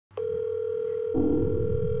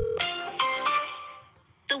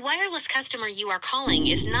wireless customer you are calling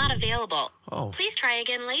is not available. Oh. Please try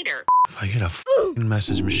again later. If I hit a f***ing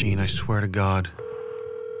message machine, I swear to God.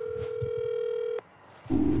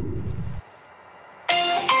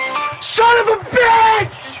 Son of a bitch!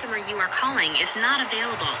 Customer you are calling is not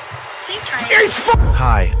available. Please try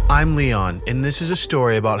Hi, I'm Leon, and this is a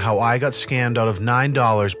story about how I got scammed out of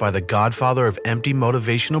 $9 by the godfather of empty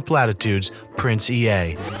motivational platitudes, Prince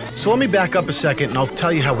EA. So let me back up a second and I'll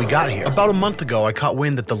tell you how we got here. About a month ago, I caught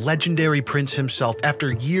wind that the legendary Prince himself,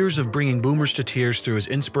 after years of bringing boomers to tears through his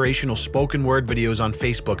inspirational spoken word videos on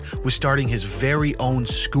Facebook, was starting his very own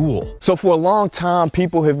school. So for a long time,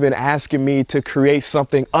 people have been asking me to create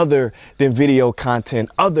something other than video content,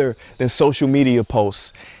 other than social media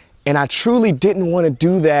posts. And I truly didn't want to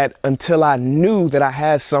do that until I knew that I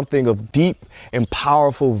had something of deep and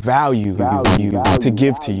powerful value to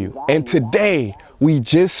give to you. And today, we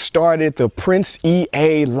just started the Prince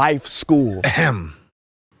EA Life School.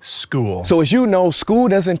 School. So as you know, school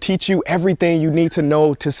doesn't teach you everything you need to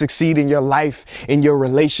know to succeed in your life, in your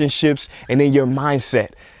relationships, and in your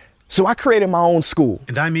mindset. So I created my own school.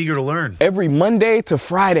 And I'm eager to learn. Every Monday to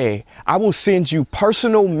Friday, I will send you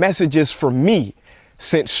personal messages from me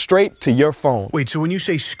sent straight to your phone. Wait, so when you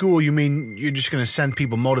say school, you mean you're just going to send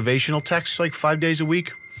people motivational texts like 5 days a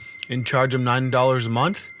week and charge them $9 a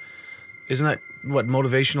month? Isn't that what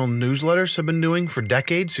motivational newsletters have been doing for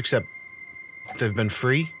decades, except they've been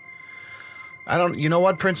free? You know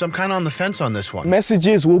what, Prince? I'm kind of on the fence on this one.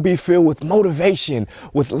 Messages will be filled with motivation,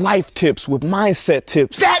 with life tips, with mindset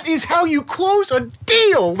tips. That is how you close a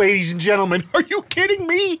deal, ladies and gentlemen. Are you kidding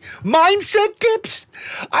me? Mindset tips?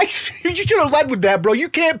 You should have led with that, bro. You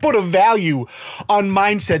can't put a value on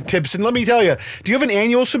mindset tips. And let me tell you, do you have an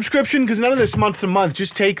annual subscription? Because none of this month to month.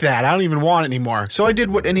 Just take that. I don't even want it anymore. So I did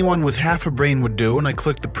what anyone with half a brain would do, and I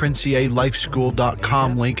clicked the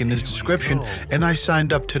PrinceEALifeschool.com link in this description, and I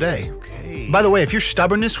signed up today. By the way, if your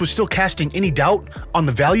stubbornness was still casting any doubt on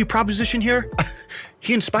the value proposition here,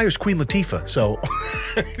 he inspires Queen Latifah, so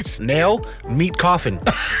snail, meat coffin.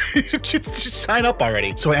 just sign up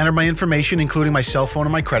already. So I entered my information, including my cell phone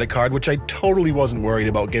and my credit card, which I totally wasn't worried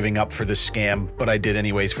about giving up for this scam, but I did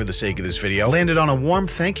anyways for the sake of this video. Landed on a warm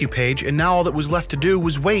thank you page, and now all that was left to do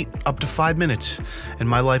was wait up to 5 minutes, and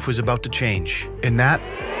my life was about to change. And that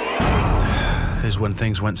is when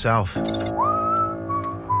things went south.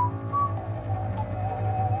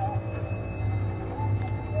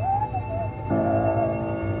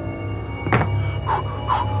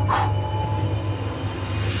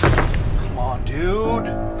 Dude,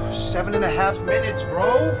 7.5 minutes,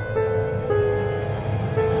 bro.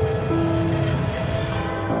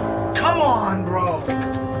 Come on, bro.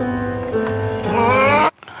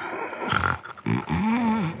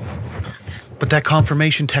 But that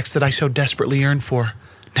confirmation text that I so desperately yearned for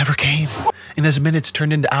never came. And as minutes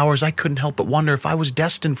turned into hours, I couldn't help but wonder if I was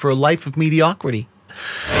destined for a life of mediocrity.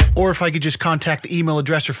 Or if I could just contact the email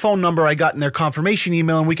address or phone number I got in their confirmation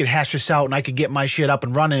email and we could hash this out and I could get my shit up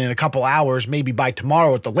and running in a couple hours, maybe by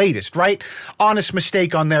tomorrow at the latest, right? Honest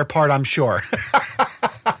mistake on their part, I'm sure.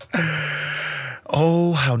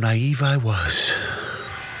 Oh, how naive I was.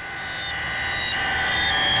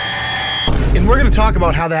 And we're going to talk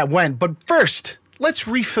about how that went, but first, let's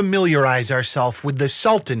refamiliarize ourselves with the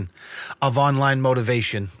Sultan of online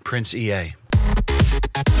motivation, Prince EA.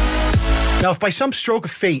 Now, if by some stroke of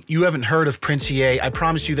fate you haven't heard of Prince EA, I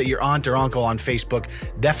promise you that your aunt or uncle on Facebook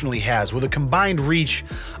definitely has. With a combined reach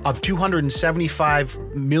of 275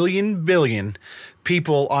 billion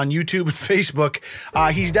people on YouTube and Facebook,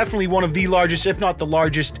 he's definitely one of the largest, if not the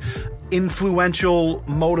largest, influential,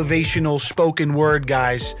 motivational, spoken word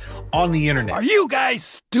guys on the internet. Are you guys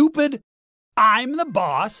stupid? I'm the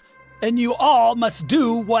boss, and you all must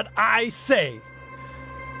do what I say.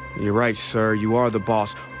 You're right, sir. You are the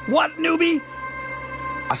boss. What, newbie?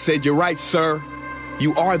 I said you're right, sir.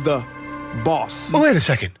 You are the boss. Well, wait a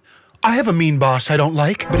second. I have a mean boss I don't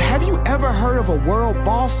like. But have you ever heard of a world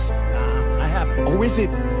boss? Nah, I haven't. Or is it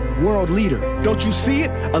world leader? Don't you see it?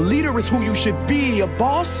 A leader is who you should be. A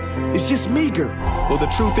boss is just meager. Well, the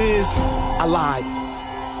truth is, I lied.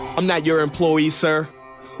 I'm not your employee, sir.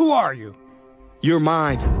 Who are you? You're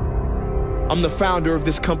mine. I'm the founder of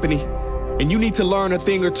this company, and you need to learn a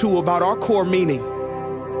thing or two about our core meaning.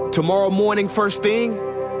 Tomorrow morning, first thing,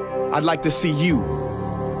 I'd like to see you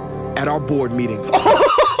at our board meeting. He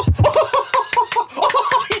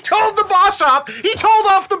told the boss off. He told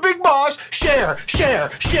off the big boss. Share,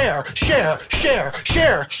 share, share, share, share,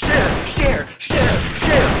 share, share, share, share, share,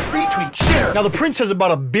 retweet, share. Now, the Prince has about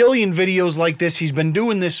 1 billion videos like this. He's been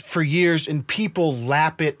doing this for years, and people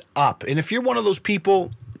lap it up. And if you're one of those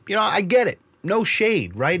people, you know, I get it. no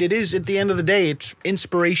shade, right? It is, at the end of the day, it's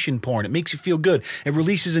inspiration porn. It makes you feel good. It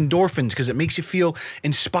releases endorphins because it makes you feel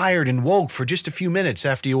inspired and woke for just a few minutes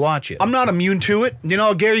after you watch it. I'm not immune to it. You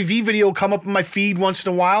know, a Gary Vee video will come up in my feed once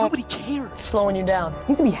in a while. Nobody cares. Slowing you down. You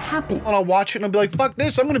need to be happy. And I'll watch it and I'll be like, fuck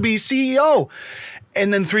this, I'm gonna be CEO.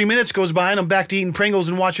 And then 3 minutes goes by and I'm back to eating Pringles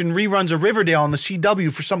and watching reruns of Riverdale on the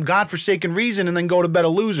CW for some godforsaken reason and then go to bed a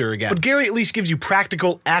loser again. But Gary at least gives you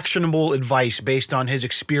practical, actionable advice based on his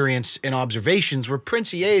experience and observations, where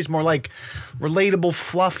Prince EA is more like relatable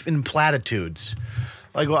fluff and platitudes.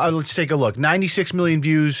 Like, well, let's take a look. 96 million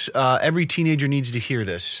views. Every teenager needs to hear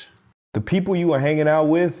this. The people you are hanging out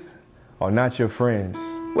with are not your friends.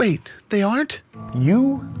 Wait, they aren't?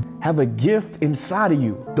 You have a gift inside of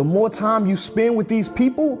you. The more time you spend with these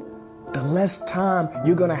people, the less time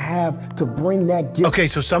you're gonna have to bring that gift. Okay,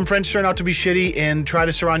 so some friends turn out to be shitty, and try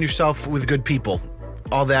to surround yourself with good people.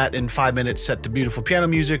 All that in 5 minutes, set to beautiful piano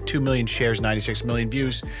music, 2 million shares, 96 million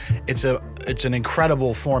views. It's an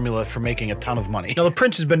incredible formula for making a ton of money. Now, the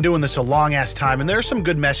Prince has been doing this a long ass time, and there are some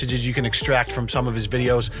good messages you can extract from some of his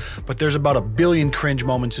videos, but there's about 1 billion cringe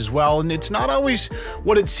moments as well, and it's not always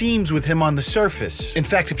what it seems with him on the surface. In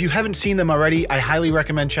fact, if you haven't seen them already, I highly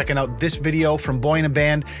recommend checking out this video from Boy in a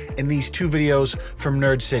Band and these 2 videos from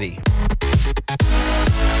Nerd City.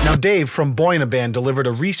 Now, Dave from Boy in a Band delivered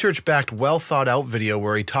a research-backed, well-thought-out video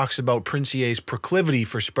where he talks about Prince EA's proclivity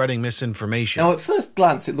for spreading misinformation. Now, at first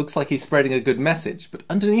glance, it looks like he's spreading a good message, but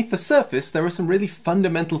underneath the surface, there are some really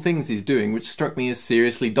fundamental things he's doing which struck me as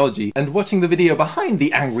seriously dodgy, and watching the video behind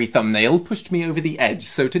the angry thumbnail pushed me over the edge.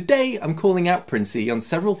 So today, I'm calling out Prince E on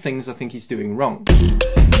several things I think he's doing wrong.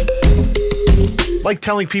 Like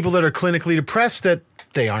telling people that are clinically depressed that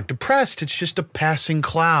they aren't depressed, it's just a passing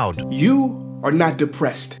cloud. You are not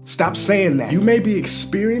depressed. Stop saying that. You may be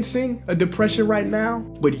experiencing a depression right now,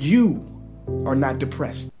 but you are not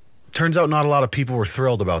depressed. Turns out not a lot of people were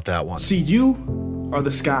thrilled about that one. See, you are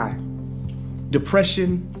the sky.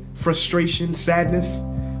 Depression, frustration, sadness,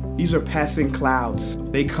 these are passing clouds.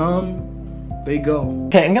 They come, they go.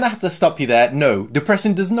 Okay, I'm gonna have to stop you there. No,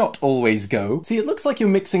 depression does not always go. See, it looks like you're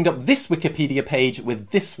mixing up this Wikipedia page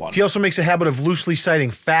with this one. He also makes a habit of loosely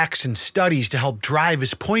citing facts and studies to help drive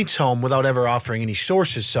his points home without ever offering any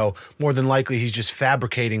sources, so more than likely he's just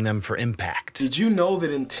fabricating them for impact. Did you know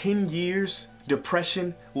that in 10 years,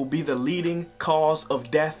 depression will be the leading cause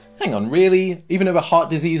of death? Hang on, really? Even over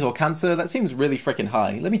heart disease or cancer? That seems really freaking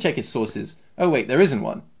high. Let me check his sources. Oh wait, there isn't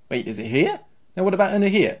one. Wait, is it here? Now what about under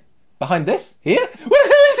here? Behind this? Here?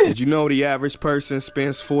 Where is it? Did you know the average person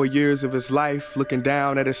spends 4 years of his life looking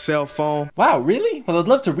down at his cell phone? Wow, really? Well, I'd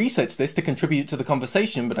love to research this to contribute to the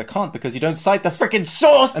conversation, but I can't because you don't cite the frickin'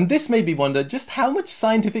 source! And this made me wonder just how much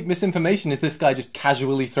scientific misinformation is this guy just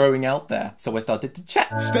casually throwing out there? So I started to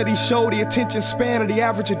check. Studies show the attention span of the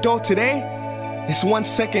average adult today is 1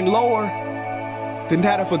 second lower than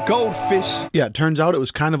that of a goldfish. Yeah, it turns out it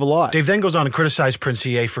was kind of a lot. Dave then goes on to criticize Prince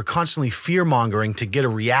EA for constantly fear-mongering to get a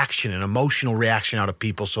reaction, an emotional reaction out of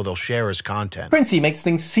people so they'll share his content. Prince E makes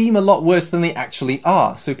things seem a lot worse than they actually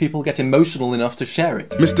are, so people get emotional enough to share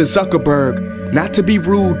it. Mr. Zuckerberg, not to be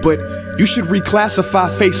rude, but you should reclassify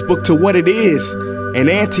Facebook to what it is, an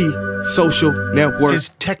anti-social network. His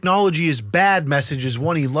technology is bad message is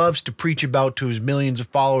one he loves to preach about to his millions of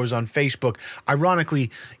followers on Facebook, ironically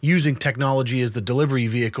using technology as the delivery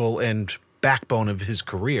vehicle and backbone of his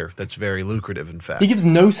career. That's very lucrative, in fact. He gives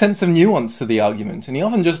no sense of nuance to the argument, and he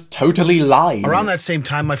often just totally lies. Around that same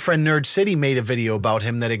time, my friend Nerd City made a video about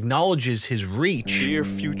him that acknowledges his reach. Dear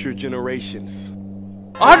future generations.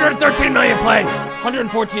 113 million plays.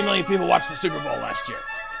 114 million people watched the Super Bowl last year.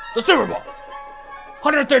 The Super Bowl.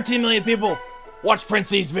 113 million people watched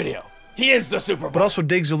Prince E's video. He is the Super Bowl. But also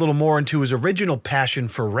digs a little more into his original passion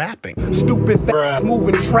for rapping. Stupid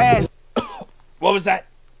moving trash. What was that?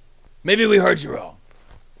 Maybe we heard you wrong.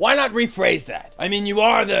 Why not rephrase that? I mean, you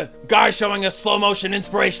are the guy showing us slow motion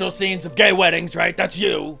inspirational scenes of gay weddings, right? That's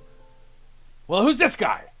you. Well, who's this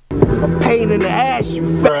guy? A pain in the ass, you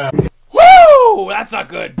Woo! That's not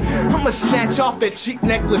good. I'ma snatch off that cheap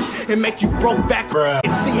necklace and make you broke back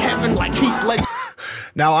and see heaven like Heath Ledger.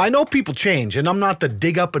 Now, I know people change, and I'm not the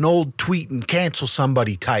dig up an old tweet and cancel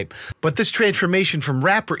somebody type, but this transformation from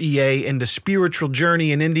rapper EA into spiritual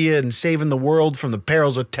journey in India and saving the world from the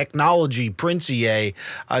perils of technology, Prince EA,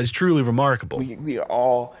 is truly remarkable. We are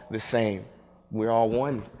all the same. We're all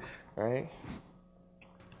one, right?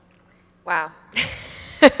 Wow.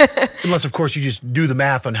 Unless, of course, you just do the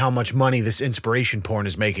math on how much money this inspiration porn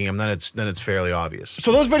is making him, then it's fairly obvious.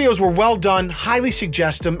 So those videos were well done, highly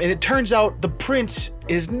suggest them, and it turns out the Prince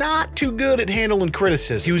is not too good at handling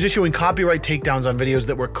criticism. He was issuing copyright takedowns on videos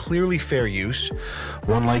that were clearly fair use,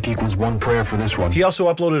 1 like equals 1 prayer for this one. He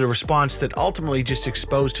also uploaded a response that ultimately just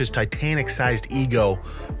exposed his Titanic-sized ego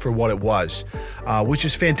for what it was, which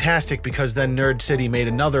is fantastic because then Nerd City made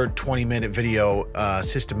another 20-minute video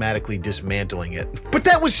systematically dismantling it. But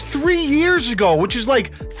that was 3 years ago, which is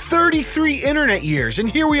like 33 internet years. And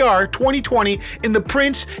here we are, 2020, and the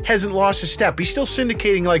Prince hasn't lost a step. He's still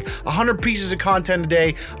syndicating like 100 pieces of content a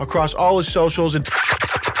day across all his socials, and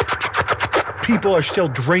people are still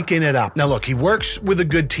drinking it up. Now look, he works with a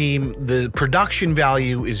good team. The production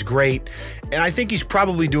value is great. And I think he's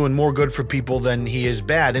probably doing more good for people than he is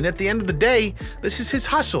bad. And at the end of the day, this is his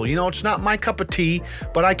hustle. You know, it's not my cup of tea,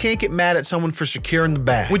 but I can't get mad at someone for securing the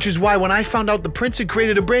bag. Which is why when I found out the Prince had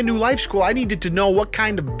created a brand new life school, I needed to know what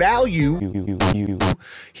kind of value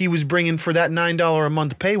he was bringing for that $9 a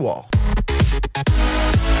month paywall.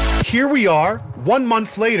 Here we are, 1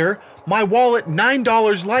 month later, my wallet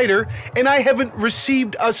 $9 lighter, and I haven't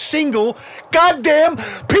received a single goddamn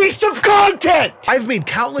piece of content! I've made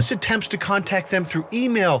countless attempts to contact them through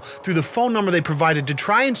email, through the phone number they provided to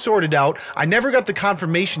try and sort it out. I never got the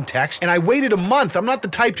confirmation text, and I waited a month. I'm not the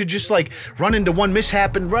type to just like run into one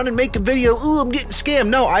mishap and run and make a video, ooh, I'm getting scammed.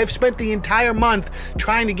 No, I've spent the entire month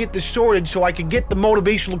trying to get this sorted so I could get the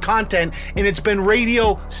motivational content, and it's been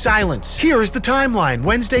radio silence. Here is the timeline.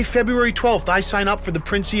 Wednesday, February 12th, I sign up for the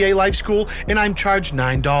Prince EA Life School, and I'm charged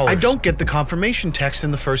 $9. I don't get the confirmation text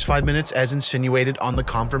in the first 5 minutes as insinuated on the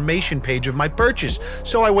confirmation page of my purchase,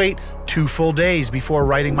 so I wait 2 full days before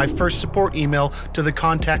writing my first support email to the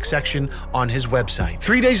contact section on his website.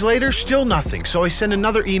 3 days later, still nothing, so I send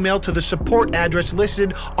another email to the support address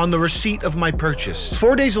listed on the receipt of my purchase.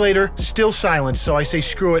 4 days later, still silence, so I say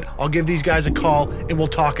screw it, I'll give these guys a call and we'll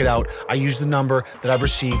talk it out. I use the number that I've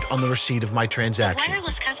received on the receipt of my transaction. The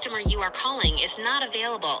wireless customer you are calling is not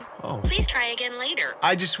available. Oh. Please try again later.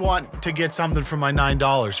 I just want to get something for my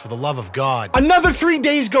 $9, for the love of God. Another 3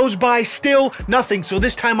 days goes by, still nothing, so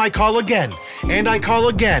this time I call again, and I call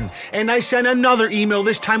again, and I send another email,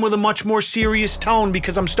 this time with a much more serious tone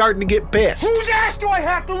because I'm starting to get pissed. Whose ass do I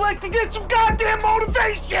have to lick to get some goddamn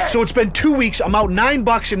motivation? So it's been 2 weeks, I'm out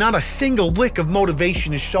 $9 and not a single lick of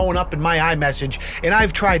motivation is showing up in my iMessage, and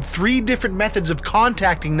I've tried 3 different methods of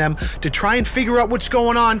contacting them to try and figure out what's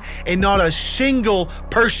going on, and not a single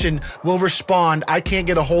person will respond. I can't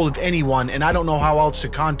get a hold of anyone, and I don't know how else to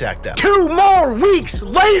contact them. 2 more weeks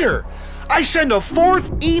later, I send a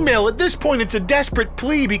 4th email. At this point, it's a desperate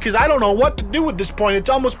plea because I don't know what to do at this point. It's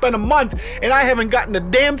almost been a month, and I haven't gotten a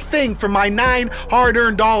damn thing for my 9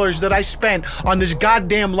 hard-earned dollars that I spent on this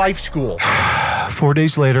goddamn life school. 4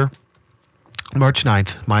 days later, March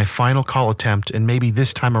 9th, my final call attempt, and maybe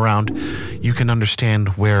this time around, you can understand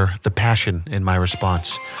where the passion in my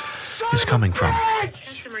response is coming from. The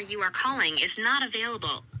customer you are calling is not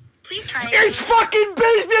available. Please try again. It's fucking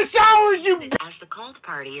business hours, you... As the called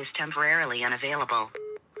party is temporarily unavailable.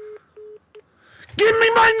 Give me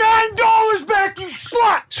my $9 back, you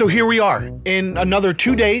slut! So here we are. In another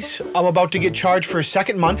 2 days, I'm about to get charged for a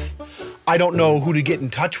second month. I don't know who to get in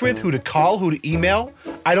touch with, who to call, who to email.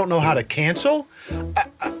 I don't know how to cancel.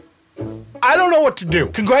 I don't know what to do.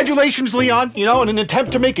 Congratulations, Leon. You know, in an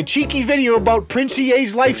attempt to make a cheeky video about Prince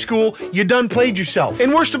EA's life school, you done played yourself.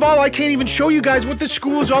 And worst of all, I can't even show you guys what this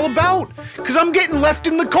school is all about, because I'm getting left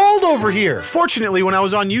in the cold over here. Fortunately, when I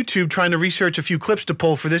was on YouTube trying to research a few clips to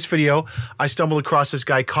pull for this video, I stumbled across this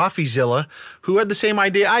guy, CoffeeZilla, who had the same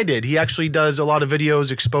idea I did. He actually does a lot of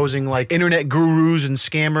videos exposing like internet gurus and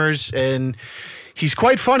scammers, and he's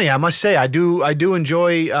quite funny, I must say. I do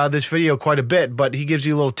enjoy this video quite a bit, but he gives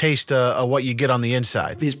you a little taste of what you get on the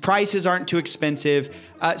inside. His prices aren't too expensive,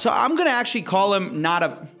 so I'm gonna actually call him not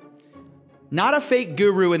a fake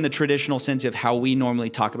guru in the traditional sense of how we normally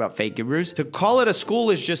talk about fake gurus. To call it a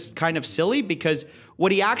school is just kind of silly because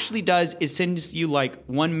what he actually does is sends you like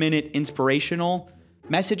 1 minute inspirational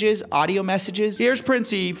messages, audio messages. Here's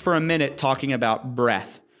Princey for a minute talking about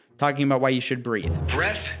breath, talking about why you should breathe.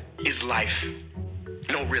 Breath is life.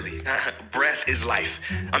 No, really. Breath is life.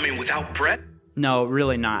 I mean, without breath... No,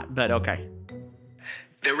 really not, but okay.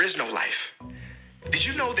 There is no life. Did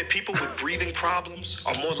you know that people with breathing problems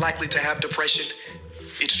are more likely to have depression?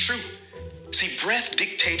 It's true. See, breath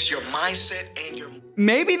dictates your mindset and your...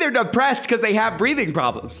 Maybe they're depressed because they have breathing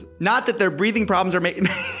problems. Not that their breathing problems are making,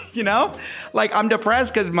 you know? Like, I'm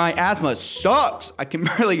depressed because my asthma sucks. I can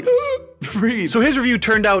barely... Breathe. So his review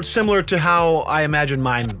turned out similar to how I imagine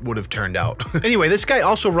mine would have turned out. Anyway, this guy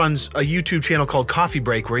also runs a YouTube channel called Coffee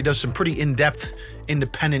Break, where he does some pretty in-depth,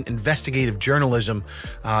 independent, investigative journalism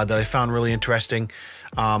that I found really interesting.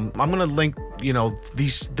 I'm gonna link, you know, the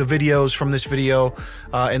videos from this video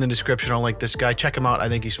in the description. I'll link this guy. Check him out. I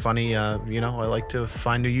think he's funny. You know, I like to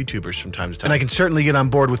find new YouTubers from time to time. And I can certainly get on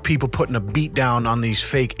board with people putting a beat down on these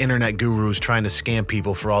fake internet gurus trying to scam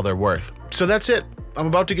people for all they're worth. So that's it. I'm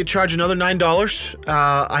about to get charged another $9.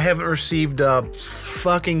 I haven't received a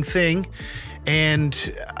fucking thing,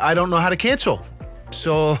 and I don't know how to cancel.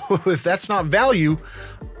 So if that's not value,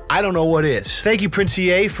 I don't know what is. Thank you, Prince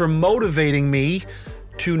EA, for motivating me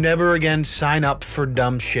to never again sign up for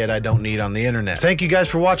dumb shit I don't need on the internet. Thank you guys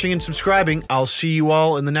for watching and subscribing. I'll see you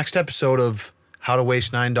all in the next episode of How to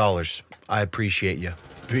Waste $9. I appreciate you.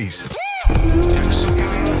 Peace.